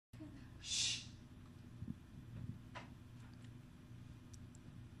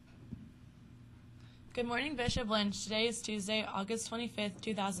Good morning, Bishop Lynch. Today is Tuesday, August 25th,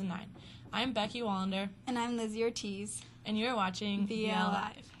 2009. I'm Becky Wallander. And I'm Lizzie Ortiz. And you're watching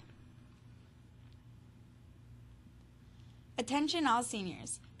BLLive. Attention all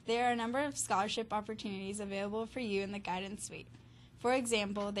seniors. There are a number of scholarship opportunities available for you in the Guidance Suite. For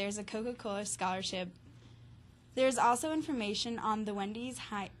example, there's a Coca-Cola scholarship. There's also information on the Wendy's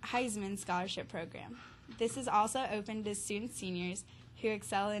Heisman Scholarship Program. This is also open to student seniors who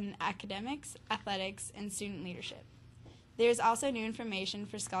excel in academics, athletics, and student leadership. There is also new information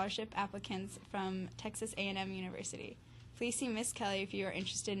for scholarship applicants from Texas A&M University. Please see Ms. Kelly if you are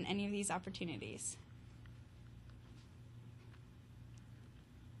interested in any of these opportunities.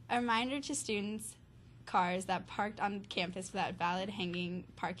 A reminder to students, cars that parked on campus without valid hanging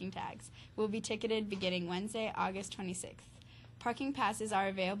parking tags will be ticketed beginning Wednesday, August 26th. Parking passes are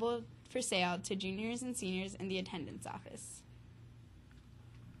available for sale to juniors and seniors in the attendance office.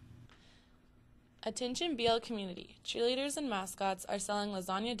 Attention BL community. Cheerleaders and mascots are selling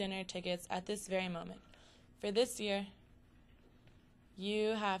lasagna dinner tickets at this very moment. For this year, you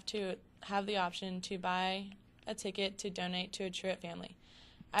have to have the option to buy a ticket to donate to a Truett family.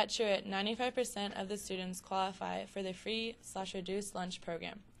 At Truett, 95% of the students qualify for the free/reduced lunch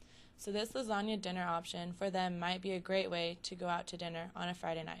program. So this lasagna dinner option for them might be a great way to go out to dinner on a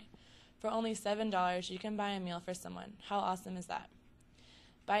Friday night. For only $7, you can buy a meal for someone. How awesome is that?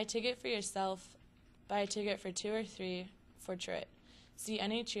 Buy a ticket for yourself, buy a ticket for 2 or 3 for Truett. See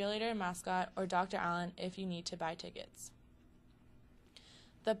any cheerleader, mascot, or Dr. Allen if you need to buy tickets.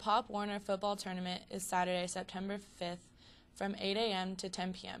 The Pop Warner football tournament is Saturday, September 5th, from 8 a.m. to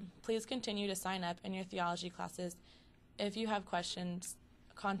 10 p.m. Please continue to sign up in your theology classes. If you have questions,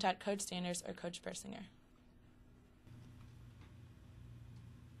 contact Coach Sanders or Coach Persinger.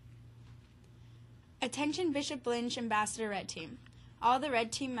 Attention Bishop Lynch Ambassador Red Team. All the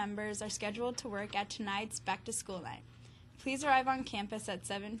Red Team members are scheduled to work at tonight's back-to-school night. Please arrive on campus at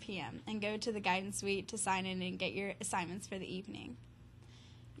 7 p.m. and go to the Guidance Suite to sign in and get your assignments for the evening.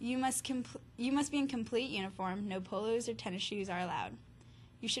 You must be in complete uniform. No polos or tennis shoes are allowed.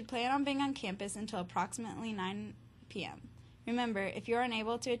 You should plan on being on campus until approximately 9 p.m. Remember, if you are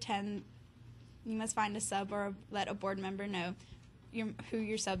unable to attend, you must find a sub or let a board member know who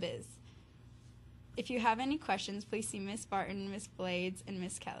your sub is. If you have any questions, please see Miss Barton, Miss Blades, and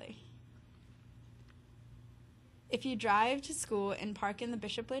Miss Kelly. If you drive to school and park in the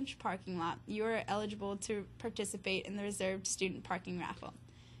Bishop Lynch parking lot, you are eligible to participate in the reserved student parking raffle.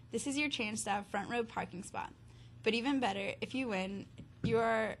 This is your chance to have front row parking spot. But even better, if you win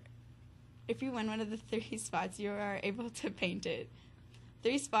one of the 3 spots, you are able to paint it.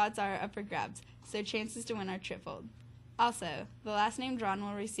 3 spots are up for grabs, so chances to win are tripled. Also, the last name drawn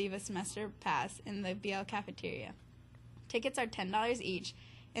will receive a semester pass in the BL cafeteria. Tickets are $10 each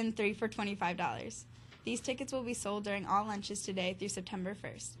and 3 for $25. These tickets will be sold during all lunches today through September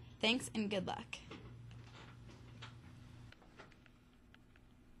 1st. Thanks and good luck.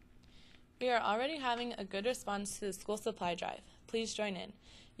 We are already having a good response to the school supply drive. Please join in.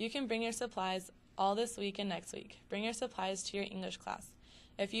 You can bring your supplies all this week and next week. Bring your supplies to your English class.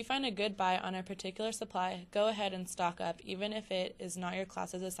 If you find a good buy on a particular supply, go ahead and stock up, even if it is not your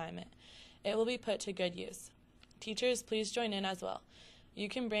class's assignment. It will be put to good use. Teachers, please join in as well. You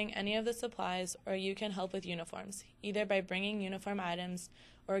can bring any of the supplies, or you can help with uniforms, either by bringing uniform items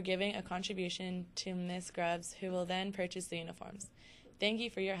or giving a contribution to Ms. Grubbs, who will then purchase the uniforms. Thank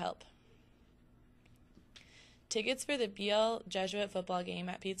you for your help. Tickets for the BL Jesuit football game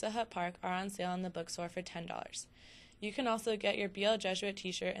at Pizza Hut Park are on sale in the bookstore for $10. You can also get your BL Jesuit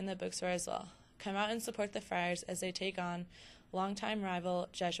t-shirt in the bookstore as well. Come out and support the Friars as they take on longtime rival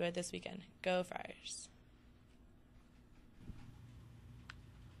Jesuit this weekend. Go Friars!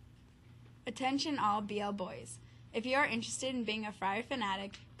 Attention all BL boys. If you are interested in being a Friar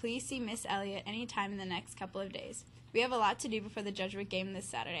fanatic, please see Miss Elliott anytime in the next couple of days. We have a lot to do before the Jesuit game this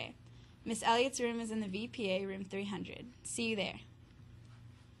Saturday. Miss Elliott's room is in the VPA room 300. See you there.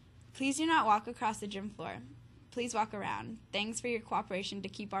 Please do not walk across the gym floor. Please walk around. Thanks for your cooperation to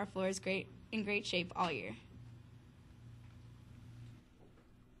keep our floors in great shape all year.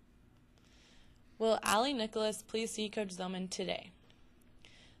 Will Allie Nicholas please see Coach Zillman today?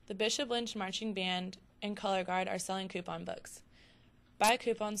 The Bishop Lynch Marching Band and Color Guard are selling coupon books. Buy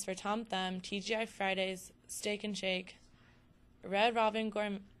coupons for Tom Thumb, TGI Fridays, Steak and Shake, Red Robin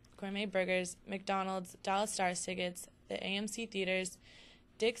Gourmet Burgers, McDonald's, Dallas Stars tickets, the AMC Theaters,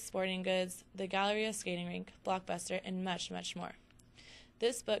 Dick's Sporting Goods, the Galleria Skating Rink, Blockbuster, and much, much more.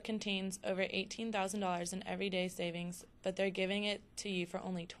 This book contains over $18,000 in everyday savings, but they're giving it to you for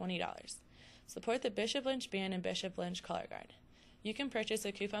only $20. Support the Bishop Lynch Band and Bishop Lynch Color Guard. You can purchase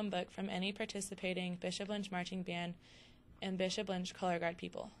a coupon book from any participating Bishop Lynch marching band and Bishop Lynch color guard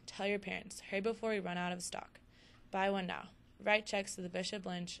people. Tell your parents. Hurry before we run out of stock. Buy one now. Write checks to the Bishop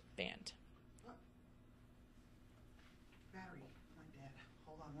Lynch Band. Battery, my dad.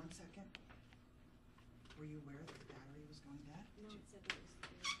 Hold on 1 second. Were you aware that the battery was going dead? No, it said that it was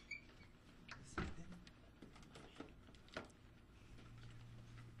through. Is that it?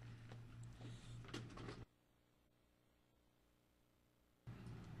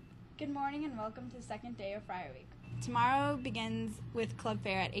 Good morning and welcome to the second day of Friar Week. Tomorrow begins with Club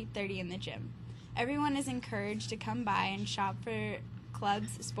Fair at 8:30 in the gym. Everyone is encouraged to come by and shop for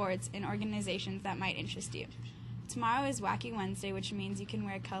clubs, sports, and organizations that might interest you. Tomorrow is Wacky Wednesday, which means you can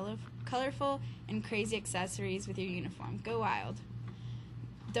wear colorful and crazy accessories with your uniform. Go wild.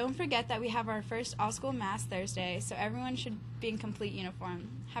 Don't forget that we have our first all-school Mass Thursday, so everyone should be in complete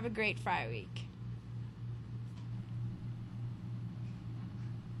uniform. Have a great Friar Week.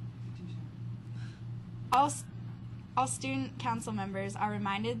 All student council members are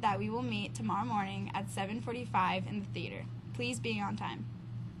reminded that we will meet tomorrow morning at 7:45 in the theater. Please be on time.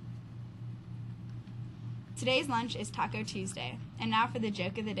 Today's lunch is Taco Tuesday. And now for the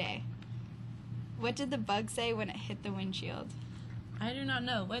joke of the day. What did the bug say when it hit the windshield? I do not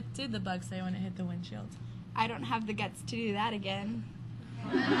know. What did the bug say when it hit the windshield? I don't have the guts to do that again.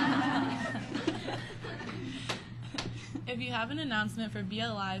 If you have an announcement for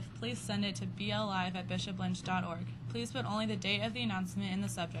BLLive, please send it to bllive@bishoplynch.org. Please put only the date of the announcement in the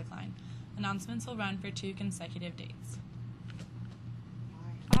subject line. Announcements will run for 2 consecutive dates.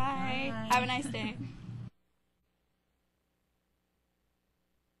 Bye. Have a nice day.